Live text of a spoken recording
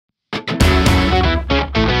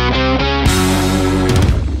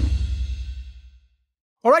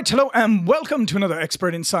All right, hello and welcome to another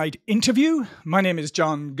Expert Insight interview. My name is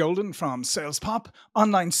John Golden from SalesPOP,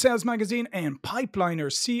 online sales magazine, and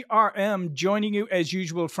Pipeliner CRM, joining you as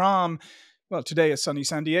usual from, well, today is sunny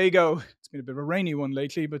San Diego. It's been a bit of a rainy one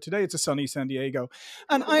lately, but today it's a sunny San Diego.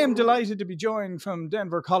 And I am delighted to be joined from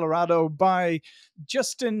Denver, Colorado by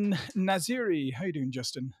Justin Nassiri. How you doing,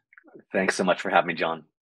 Justin? Thanks so much for having me, John.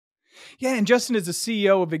 Yeah, and Justin is the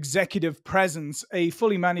CEO of Executive Presence, a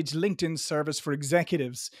fully managed LinkedIn service for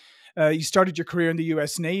executives. You started your career in the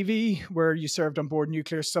U.S. Navy, where you served on board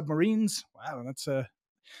nuclear submarines. Wow,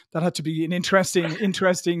 that had to be an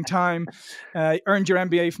interesting time. Earned your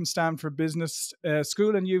MBA from Stanford Business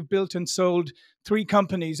School, and you've built and sold 3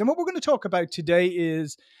 companies. And what we're going to talk about today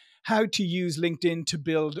is how to use LinkedIn to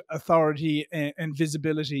build authority and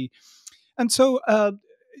visibility. And so,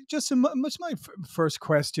 just my first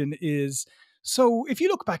question is, so if you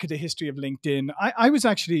look back at the history of LinkedIn, I was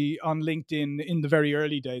actually on LinkedIn in the very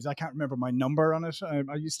early days. I can't remember my number on it.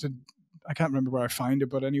 I can't remember where I found it,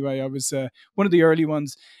 but anyway, I was one of the early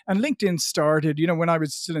ones. And LinkedIn started, when I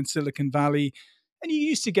was still in Silicon Valley. And I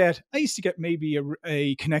used to get maybe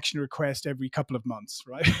a connection request every couple of months,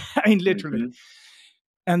 right? I mean, literally. hmm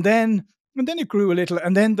And then it grew a little,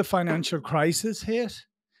 and then the financial crisis hit,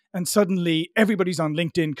 and suddenly everybody's on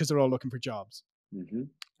LinkedIn because they're all looking for jobs. hmm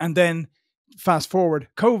And then fast forward,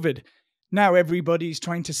 COVID. Now everybody's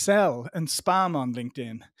trying to sell and spam on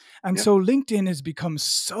LinkedIn. And Yeah. so LinkedIn has become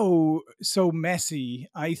so messy,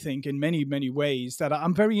 I think, in many ways, that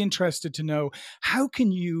I'm very interested to know, how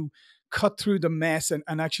can you cut through the mess and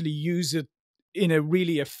actually use it in a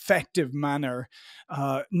really effective manner,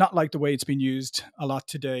 not like the way it's been used a lot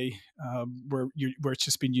today, where it's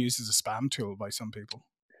just been used as a spam tool by some people.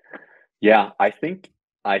 Yeah. I think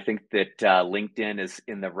that LinkedIn is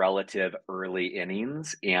in the relative early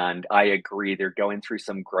innings, and I agree they're going through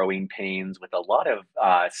some growing pains with a lot of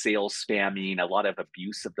sales spamming, a lot of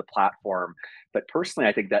abuse of the platform. But personally,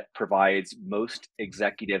 I think that provides most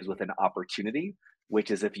executives with an opportunity,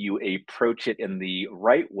 which is if you approach it in the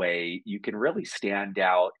right way, you can really stand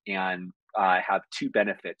out and have 2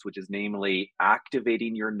 benefits, which is namely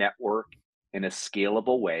activating your network in a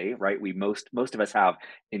scalable way, right? Most of us have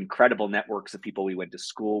incredible networks of people we went to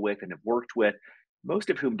school with and have worked with, most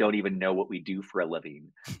of whom don't even know what we do for a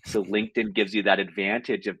living. So LinkedIn gives you that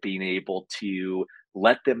advantage of being able to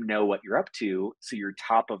let them know what you're up to, so you're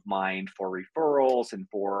top of mind for referrals and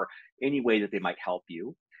for any way that they might help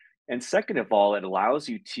you. And second of all, it allows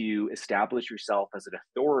you to establish yourself as an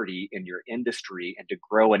authority in your industry and to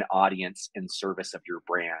grow an audience in service of your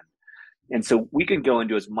brand. And so we can go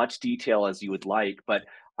into as much detail as you would like, but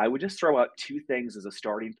I would just throw out 2 things as a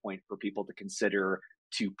starting point for people to consider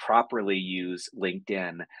to properly use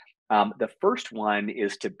LinkedIn. The first one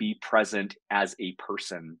is to be present as a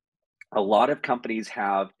person. A lot of companies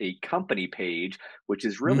have a company page, which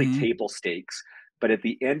is really Hmm. table stakes. But at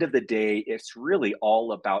the end of the day, it's really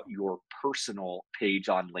all about your personal page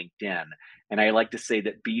on LinkedIn. And I like to say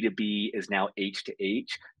that B2B is now H to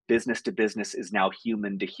H, business to business is now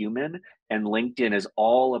human to human. And LinkedIn is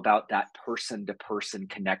all about that person to person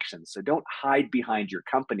connection. So don't hide behind your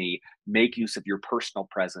company, make use of your personal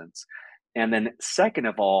presence. And then, second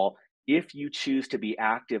of all, if you choose to be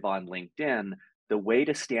active on LinkedIn, the way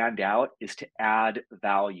to stand out is to add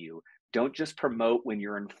value. Don't just promote when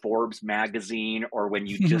you're in Forbes magazine or when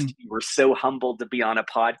you were so humbled to be on a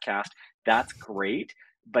podcast. That's great,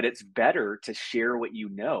 but it's better to share what you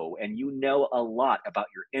know, and you know a lot about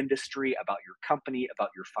your industry, about your company, about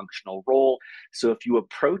your functional role. So if you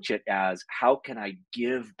approach it as, how can I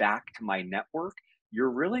give back to my network? You're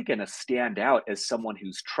really going to stand out as someone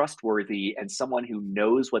who's trustworthy and someone who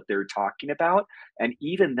knows what they're talking about, and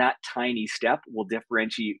even that tiny step will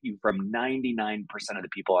differentiate you from 99% of the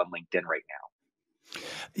people on LinkedIn right now.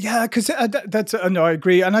 Yeah, because that's no, I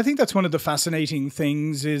agree, and I think that's one of the fascinating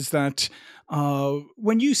things is that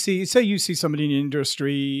when you see somebody in the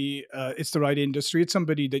industry, it's the right industry, it's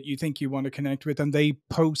somebody that you think you want to connect with, and they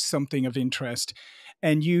post something of interest,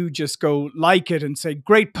 and you just go like it and say,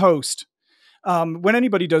 "Great post." When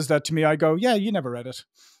anybody does that to me, I go, "Yeah, you never read it."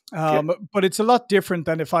 Yep. But it's a lot different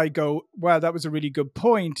than if I go, "Wow, that was a really good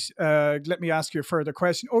point. Let me ask you a further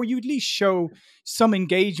question," or you at least show some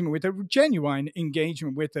engagement with it, genuine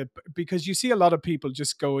engagement with it, because you see a lot of people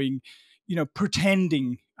just going,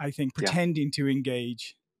 pretending. I think Yeah. pretending to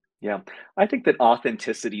engage. Yeah. I think that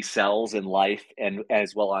authenticity sells in life and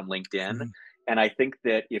as well on LinkedIn. Mhm. And I think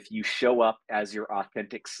that if you show up as your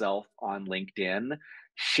authentic self on LinkedIn,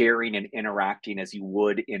 sharing and interacting as you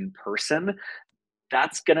would in person,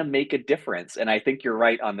 that's gonna make a difference, and I think you're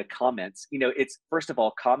right on the comments. It's first of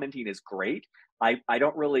all, commenting is great. I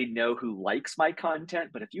don't really know who likes my content,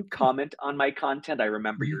 but if you comment on my content, I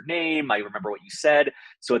remember Mhm. your name, I remember what you said.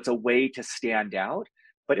 So it's a way to stand out.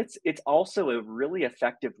 But it's also a really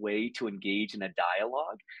effective way to engage in a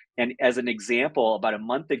dialogue. And as an example, about a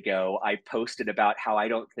month ago, I posted about how I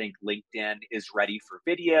don't think LinkedIn is ready for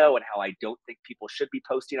video and how I don't think people should be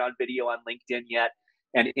posting on video on LinkedIn yet.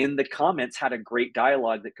 And in the comments had a great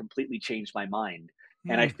dialogue that completely changed my mind.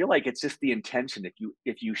 And I Mm. feel like it's just the intention.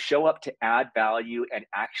 If you show up to add value and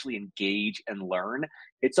actually engage and learn,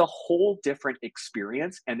 it's a whole different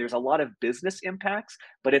experience. And there's a lot of business impacts,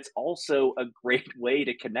 but it's also a great way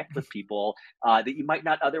to connect with people that you might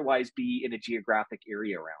not otherwise be in a geographic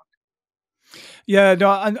area around. Yeah, no,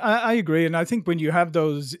 I agree, and I think when you have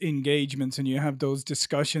those engagements and you have those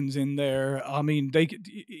discussions in there, I mean,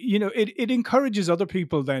 it encourages other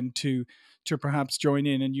people then to perhaps join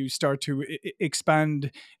in, and you start to expand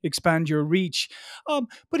your reach.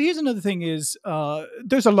 But here's another thing: is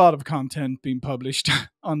there's a lot of content being published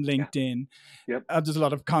on Yeah. LinkedIn. Yep. There's a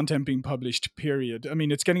lot of content being published, period. I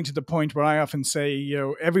mean, it's getting to the point where I often say,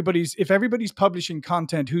 if everybody's publishing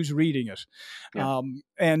content, who's reading it? Yeah.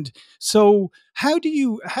 And so how do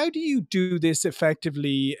you do this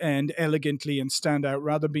effectively and elegantly and stand out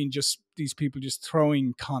rather than being just these people just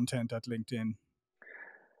throwing content at LinkedIn?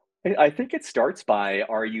 I think it starts by,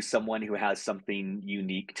 are you someone who has something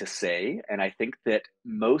unique to say? And I think that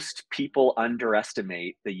most people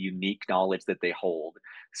underestimate the unique knowledge that they hold.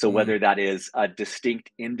 So Mm, whether that is a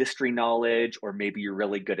distinct industry knowledge, or maybe you're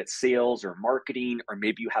really good at sales or marketing, or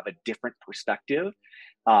maybe you have a different perspective,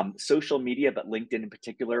 social media, but LinkedIn in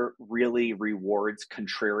particular, really rewards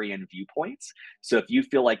contrarian viewpoints. So if you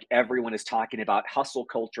feel like everyone is talking about hustle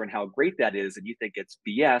culture and how great that is, and you think it's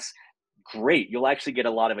BS, great. You'll actually get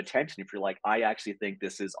a lot of attention if you're like, I actually think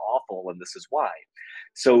this is awful and this is why.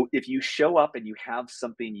 So if you show up and you have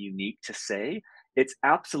something unique to say, it's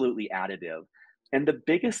absolutely additive. And the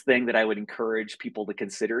biggest thing that I would encourage people to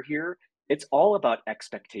consider here, it's all about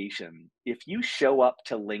expectation. If you show up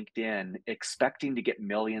to LinkedIn expecting to get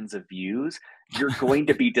millions of views, you're going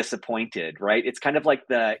to be disappointed, right? It's kind of like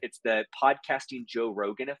the podcasting Joe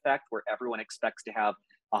Rogan effect where everyone expects to have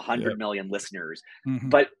a yeah. 100 million listeners. Hmm.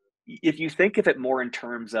 But if you think of it more in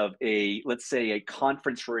terms of a, let's say, a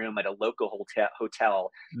conference room at a local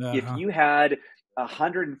hotel, if Uh-huh. you had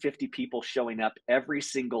 150 people showing up every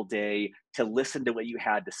single day to listen to what you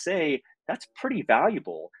had to say, that's pretty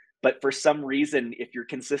valuable. But for some reason, if you're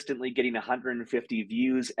consistently getting 150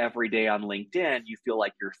 views every day on LinkedIn, you feel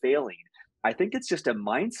like you're failing. I think it's just a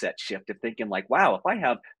mindset shift of thinking like, wow, if I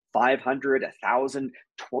have 500, 1,000,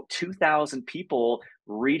 2,000 people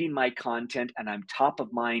reading my content and I'm top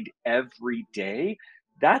of mind every day,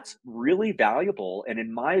 that's really valuable. And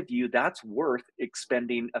in my view, that's worth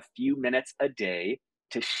expending a few minutes a day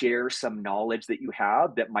to share some knowledge that you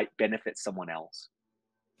have that might benefit someone else.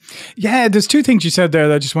 Yeah, there's two things you said there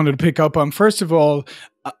that I just wanted to pick up on. First of all,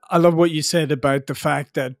 I love what you said about the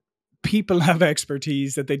fact that people have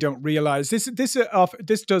expertise that they don't realize. This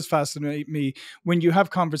does fascinate me when you have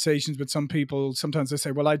conversations with some people. Sometimes they say,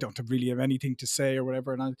 "Well, I don't really have anything to say" or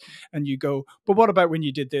whatever, and you go, "But what about when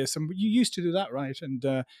you did this? And you used to do that, right?"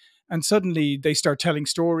 And suddenly they start telling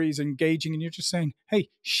stories, engaging, and you're just saying, "Hey,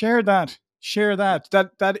 share that." Share Yep.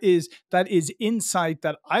 that. That is insight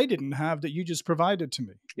that I didn't have that you just provided to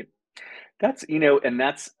me. Yep. And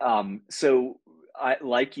that's so I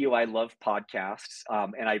like you, I love podcasts.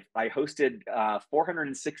 And I hosted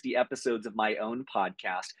 460 episodes of my own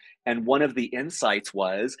podcast. And one of the insights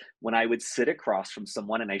was when I would sit across from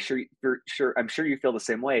someone, and I'm sure you feel the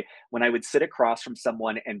same way, when I would sit across from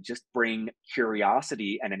someone and just bring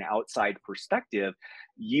curiosity and an outside perspective,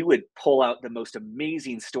 you would pull out the most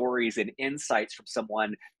amazing stories and insights from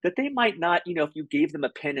someone that they might not, if you gave them a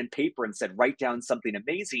pen and paper and said, write down something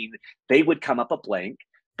amazing, they would come up a blank.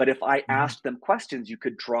 But if I Mhm. asked them questions, you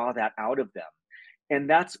could draw that out of them. And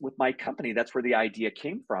that's with my company. That's where the idea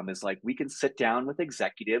came from, is like, we can sit down with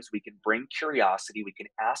executives, we can bring curiosity, we can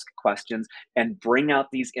ask questions and bring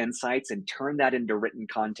out these insights and turn that into written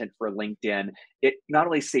content for LinkedIn. It not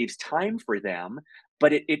only saves time for them,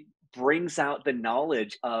 but it brings out the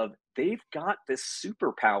knowledge of they've got this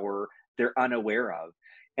superpower they're unaware of.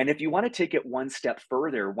 And if you want to take it one step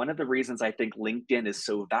further, one of the reasons I think LinkedIn is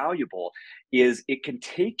so valuable is it can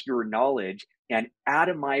take your knowledge and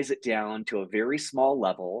atomize it down to a very small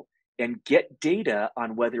level and get data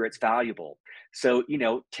on whether it's valuable. So,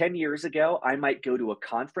 10 years ago, I might go to a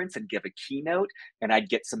conference and give a keynote and I'd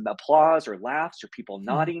get some applause or laughs or people Mhm.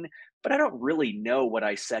 nodding, but I don't really know what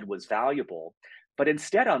I said was valuable. But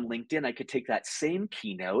instead on LinkedIn, I could take that same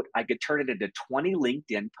keynote, I could turn it into 20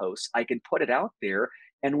 LinkedIn posts, I can put it out there.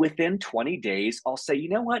 And within 20 days, I'll say, you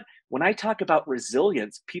know what? When I talk about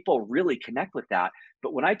resilience, people really connect with that.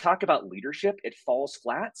 But when I talk about leadership, it falls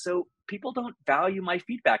flat. So people don't value my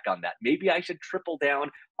feedback on that. Maybe I should triple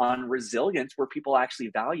down on resilience where people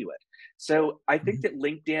actually value it. So I think Mhm. that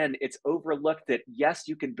LinkedIn, it's overlooked that yes,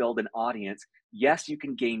 you can build an audience. Yes, you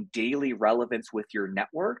can gain daily relevance with your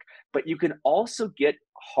network, but you can also get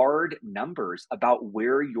hard numbers about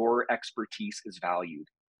where your expertise is valued.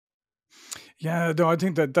 Yeah, no, I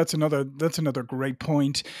think that's another great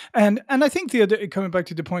point, and I think the other coming back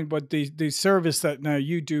to the point, what the service that now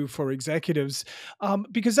you do for executives,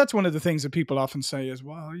 because that's one of the things that people often say is,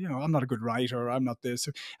 well, I'm not a good writer, I'm not this,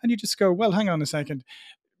 and you just go, well, hang on a second,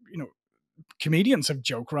 you know, comedians have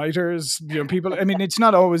joke writers, people. I mean, it's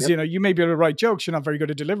not always, Yep. you may be able to write jokes, you're not very good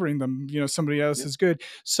at delivering them. Somebody else Yep. is good.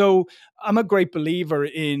 So I'm a great believer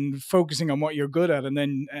in focusing on what you're good at and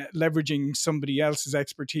then leveraging somebody else's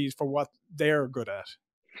expertise for what they're good at.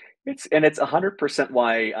 It's 100%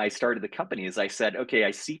 why I started the company is I said, okay,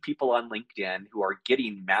 I see people on LinkedIn who are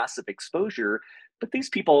getting massive exposure, but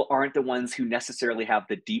these people aren't the ones who necessarily have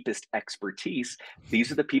the deepest expertise.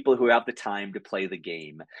 These are the people who have the time to play the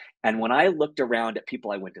game. And when I looked around at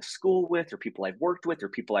people I went to school with, or people I've worked with, or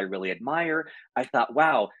people I really admire, I thought,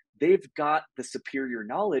 wow, they've got the superior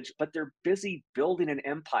knowledge, but they're busy building an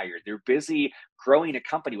empire. They're busy growing a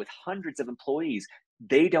company with hundreds of employees.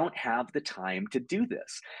 They don't have the time to do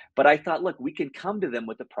this. But I thought, look, we can come to them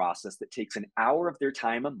with a process that takes an hour of their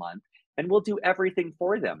time a month and we'll do everything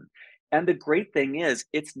for them. And the great thing is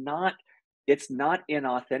it's not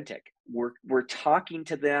inauthentic. We're talking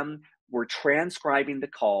to them, we're transcribing the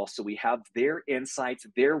call so we have their insights,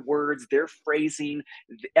 their words, their phrasing,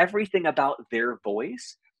 everything about their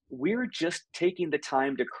voice. We're just taking the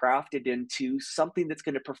time to craft it into something that's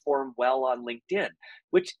going to perform well on LinkedIn,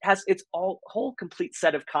 which has its all whole complete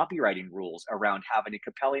set of copywriting rules around having a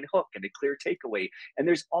compelling hook and a clear takeaway. And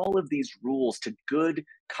there's all of these rules to good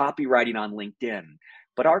copywriting on LinkedIn.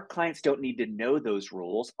 But our clients don't need to know those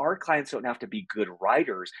rules. Our clients don't have to be good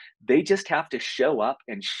writers. They just have to show up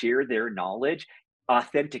and share their knowledge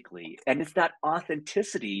authentically. And it's that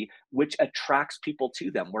authenticity which attracts people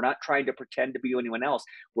to them. We're not trying to pretend to be anyone else.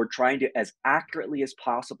 We're trying to, as accurately as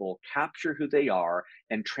possible, capture who they are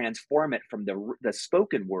and transform it from the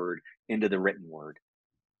spoken word into the written word.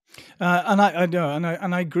 And I know, and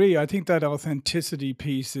I agree. I think that authenticity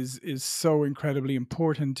piece is so incredibly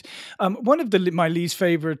important. One of my least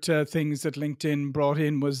favorite things that LinkedIn brought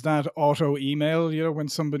in was that auto email.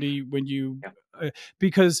 When you Yeah. uh,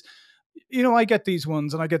 because I get these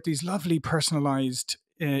ones and I get these lovely personalized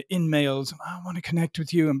in mails. I want to connect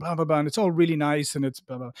with you and blah blah blah, and it's all really nice and it's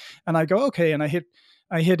blah blah. And I go okay, and I hit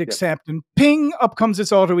Yep. accept, and ping, up comes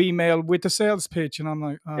this auto email with the sales pitch, and I'm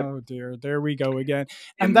like, Yep. oh dear, there we go again.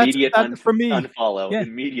 And that's Immediate that for me. unfollow. Yeah,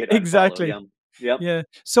 Immediate unfollow. exactly. Yeah. Yep. Yeah.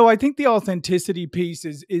 So I think the authenticity piece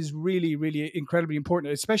is really, really incredibly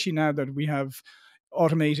important, especially now that we have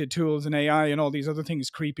automated tools and AI and all these other things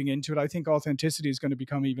creeping into it. I think authenticity is going to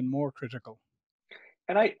become even more critical.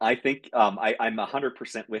 And I think I'm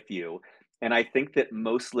 100% with you. And I think that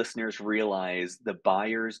most listeners realize the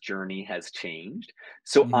buyer's journey has changed.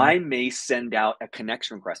 So Mhm. I may send out a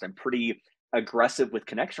connection request. I'm pretty aggressive with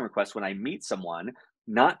connection requests when I meet someone,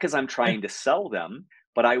 not because I'm Yeah. trying to sell them,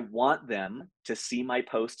 but I want them to see my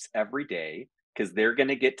posts every day because they're going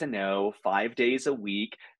to get to know 5 days a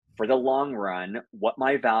week for the long run what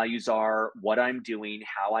my values are, what I'm doing,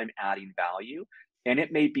 how I'm adding value. And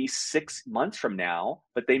it may be 6 months from now,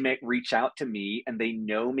 but they may reach out to me and they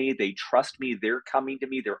know me, they trust me, they're coming to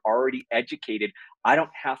me, they're already educated. I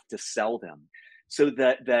don't have to sell them. So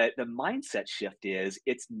the mindset shift is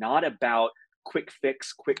it's not about quick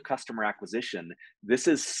fix, quick customer acquisition. This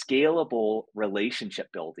is scalable relationship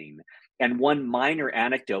building. And one minor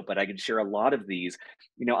anecdote, but I can share a lot of these.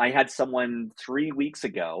 I had someone 3 weeks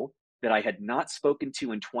ago that I had not spoken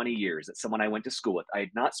to in 20 years. That's someone I went to school with. I had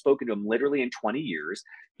not spoken to him literally in 20 years.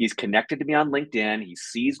 He's connected to me on LinkedIn. He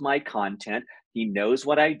sees my content. He knows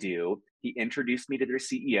what I do. He introduced me to their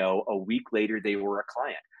CEO. A week later, they were a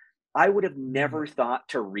client. I would have Mm. never thought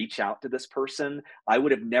to reach out to this person. I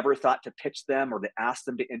would have never thought to pitch them or to ask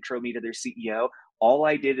them to intro me to their CEO. All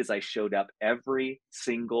I did is I showed up every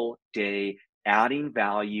single day, adding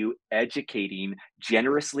value, educating,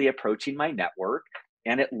 generously approaching my network,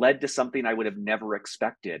 and it led to something I would have never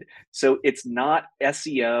expected. So it's not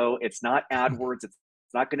SEO, it's not AdWords, it's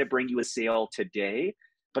not going to bring you a sale today.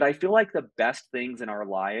 But I feel like the best things in our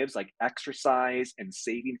lives, like exercise and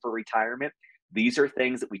saving for retirement, These are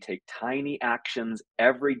things that we take tiny actions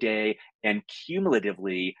every day, and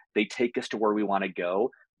cumulatively, they take us to where we want to go.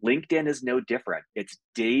 LinkedIn is no different. It's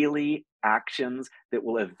daily actions that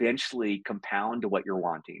will eventually compound to what you're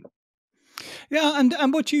wanting. Yeah,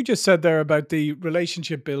 and what you just said there about the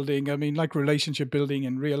relationship building, I mean, like relationship building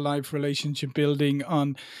in real life, relationship building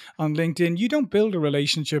on LinkedIn, you don't build a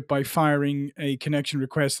relationship by firing a connection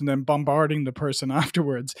request and then bombarding the person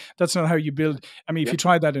afterwards. That's not how you build. I mean, if you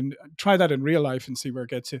Yep. try that in real life and see where it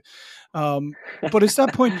gets you. But it's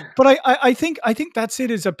that point. But I think that's it.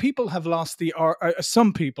 Is that people have lost the art.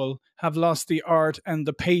 Some people have lost the art and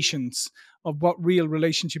the patience of what real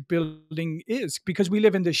relationship building is, because we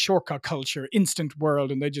live in this shortcut culture, instant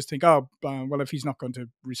world, and they just think, oh, well, if he's not going to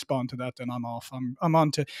respond to that, then I'm off. I'm on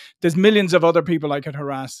to. There's millions of other people I could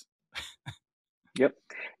harass. Yep.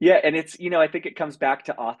 Yeah, and it's, I think it comes back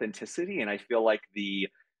to authenticity, and I feel like the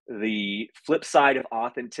flip side of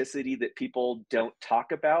authenticity that people don't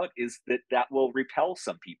talk about is that that will repel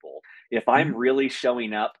some people. If I'm Mhm. really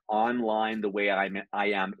showing up online the way I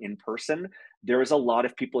am in person, there's a lot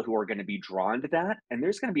of people who are going to be drawn to that, and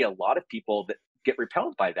there's going to be a lot of people that get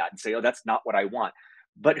repelled by that and say, "Oh, that's not what I want."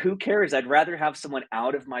 But who cares? I'd rather have someone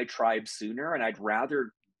out of my tribe sooner, and I'd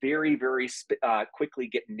rather quickly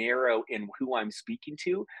get narrow in who I'm speaking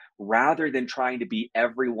to rather than trying to be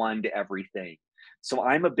everyone to everything. So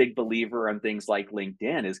I'm a big believer on things like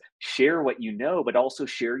LinkedIn is share what you know, but also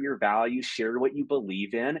share your values, share what you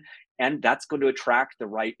believe in. And that's going to attract the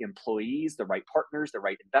right employees, the right partners, the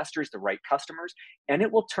right investors, the right customers. And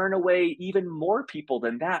it will turn away even more people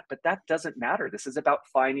than that. But that doesn't matter. This is about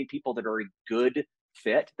finding people that are a good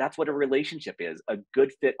fit. That's what a relationship is, a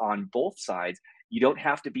good fit on both sides. You don't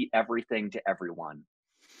have to be everything to everyone.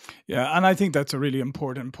 Yeah, and I think that's a really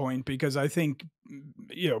important point, because I think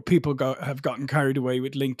people have gotten carried away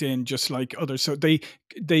with LinkedIn, just like others. So they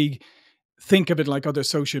think of it like other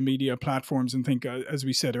social media platforms and think, as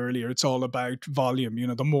we said earlier, it's all about volume.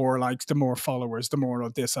 The more likes, the more followers, the more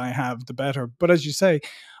of this I have, the better. But as you say,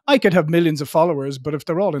 I could have millions of followers, but if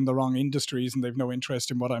they're all in the wrong industries and they've no interest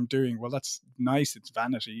in what I'm doing, well, that's nice. It's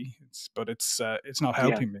vanity. It's not Yeah.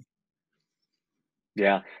 helping me.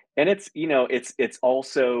 Yeah. And it's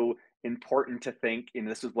also important to think, and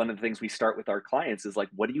this is one of the things we start with our clients is like,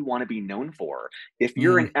 what do you want to be known for? If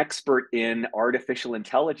you're Mm, an expert in artificial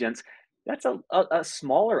intelligence, that's a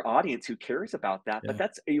smaller audience who cares about that, but yeah.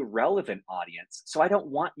 that's a relevant audience. So I don't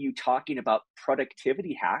want you talking about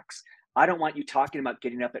productivity hacks. I don't want you talking about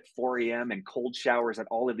getting up at 4 a.m. and cold showers and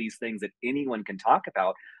all of these things that anyone can talk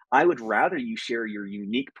about. I would rather you share your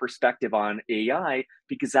unique perspective on AI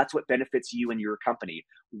because that's what benefits you and your company.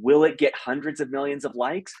 Will it get hundreds of millions of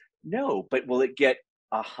likes? No, but will it get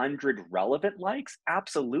 100 relevant likes?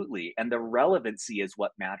 Absolutely. And the relevancy is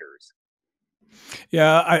what matters.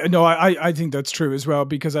 Yeah, I no, I think that's true as well,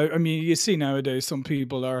 because I mean, you see nowadays some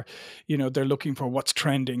people are, they're looking for what's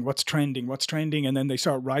trending, what's trending, what's trending, and then they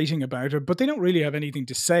start writing about it, but they don't really have anything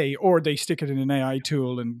to say, or they stick it in an AI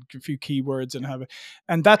tool and a few keywords and have it,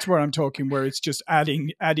 and that's where I'm talking, where it's just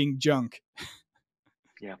adding junk.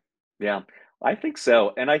 Yeah. Yeah. I think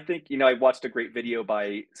so. And I think, I watched a great video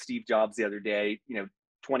by Steve Jobs the other day,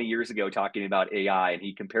 20 years ago talking about AI, and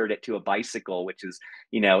he compared it to a bicycle, which is,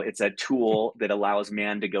 it's a tool that allows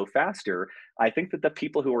man to go faster. I think that the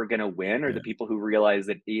people who are going to win are the Yeah. people who realize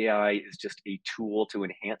that AI is just a tool to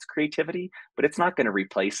enhance creativity, but it's not going to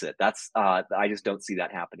replace it. I just don't see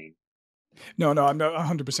that happening. No, no, I'm not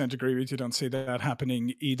 100% agree with you. Don't see that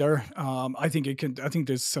happening either. I think it can. I think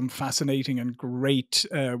there's some fascinating and great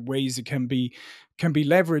ways it can be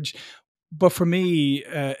leveraged. But for me,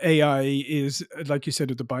 AI is, like you said,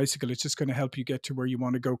 with the bicycle. It's just going to help you get to where you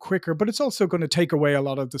want to go quicker. But it's also going to take away a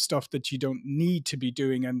lot of the stuff that you don't need to be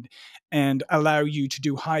doing, and allow you to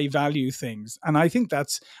do high value things. And I think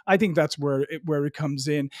that's where it comes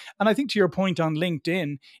in. And I think, to your point on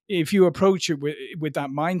LinkedIn, if you approach it with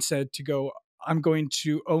that mindset to go, I'm going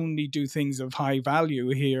to only do things of high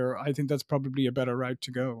value here, I think that's probably a better route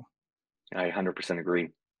to go. I 100%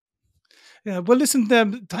 agree. Yeah, well, listen,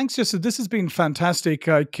 thanks, Justin. This has been fantastic.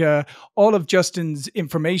 Like, all of Justin's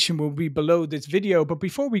information will be below this video. But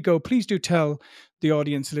before we go, please do tell the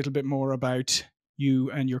audience a little bit more about you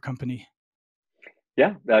and your company.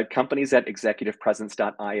 Yeah, companies at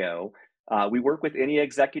executivepresence.io. We work with any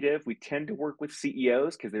executive. We tend to work with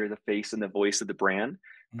CEOs because they're the face and the voice of the brand.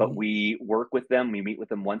 But Mhm. we work with them. We meet with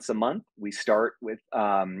them once a month. We start with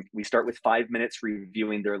 5 minutes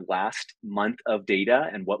reviewing their last month of data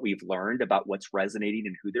and what we've learned about what's resonating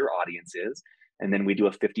and who their audience is. And then we do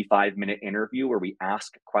a 55-minute interview where we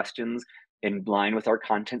ask questions in line with our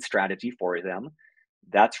content strategy for them.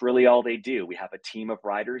 That's really all they do. We have a team of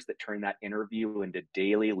writers that turn that interview into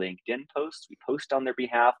daily LinkedIn posts. We post on their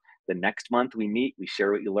behalf. The next month we meet, we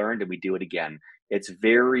share what you learned, and we do it again. It's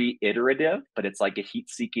very iterative, but it's like a heat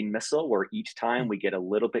seeking missile where each time we get a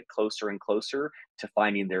little bit closer and closer to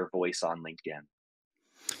finding their voice on LinkedIn.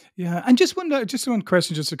 Yeah, and just one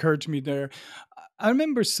question just occurred to me there. I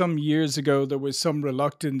remember some years ago there was some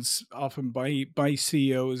reluctance, often by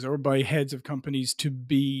CEOs or by heads of companies, to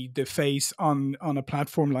be the face on a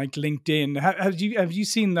platform like LinkedIn. Have you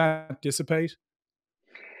seen that dissipate?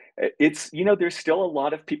 It's, there's still a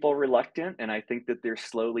lot of people reluctant, and I think that they're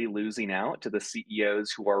slowly losing out to the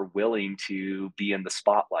CEOs who are willing to be in the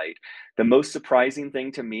spotlight. The most surprising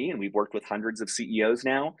thing to me, and we've worked with hundreds of CEOs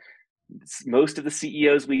now, most of the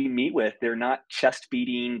CEOs we meet with, they're not chest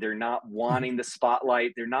beating, they're not wanting the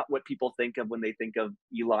spotlight, they're not what people think of when they think of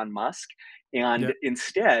Elon Musk. Yeah, And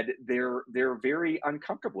instead, they're very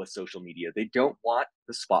uncomfortable with social media. They don't want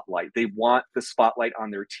the spotlight. They want the spotlight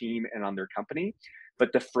on their team and on their company.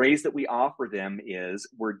 But the phrase that we offer them is,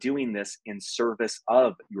 we're doing this in service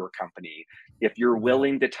of your company. If you're yeah,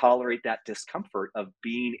 willing to tolerate that discomfort of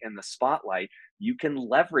being in the spotlight, you can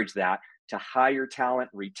leverage that to hire talent,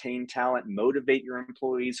 retain talent, motivate your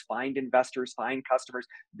employees, find investors, find customers.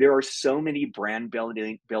 There are so many brand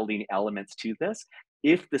building elements to this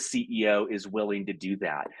if the CEO is willing to do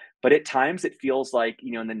that. But at times it feels like,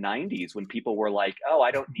 in the 90s when people were like, "Oh,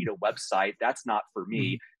 I don't need a website. That's not for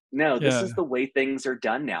me." mhm, No, this is yeah, the way things are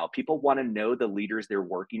done now. People want to know the leaders they're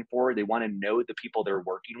working for. They want to know the people they're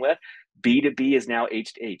working with. B2B is now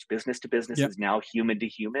H to H. Business to business yeah. is now human to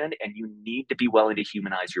human, and you need to be willing to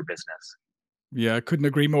humanize your business. Yeah, I couldn't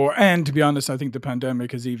agree more. And to be honest, I think the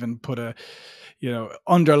pandemic has even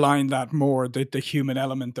underlined that more, the human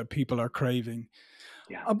element that people are craving.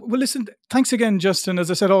 Yeah. Well, listen, thanks again, Justin.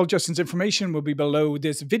 As I said, all Justin's information will be below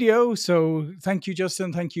this video. So thank you,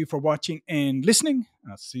 Justin. Thank you for watching and listening.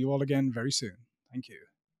 I'll see you all again very soon. Thank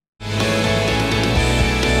you.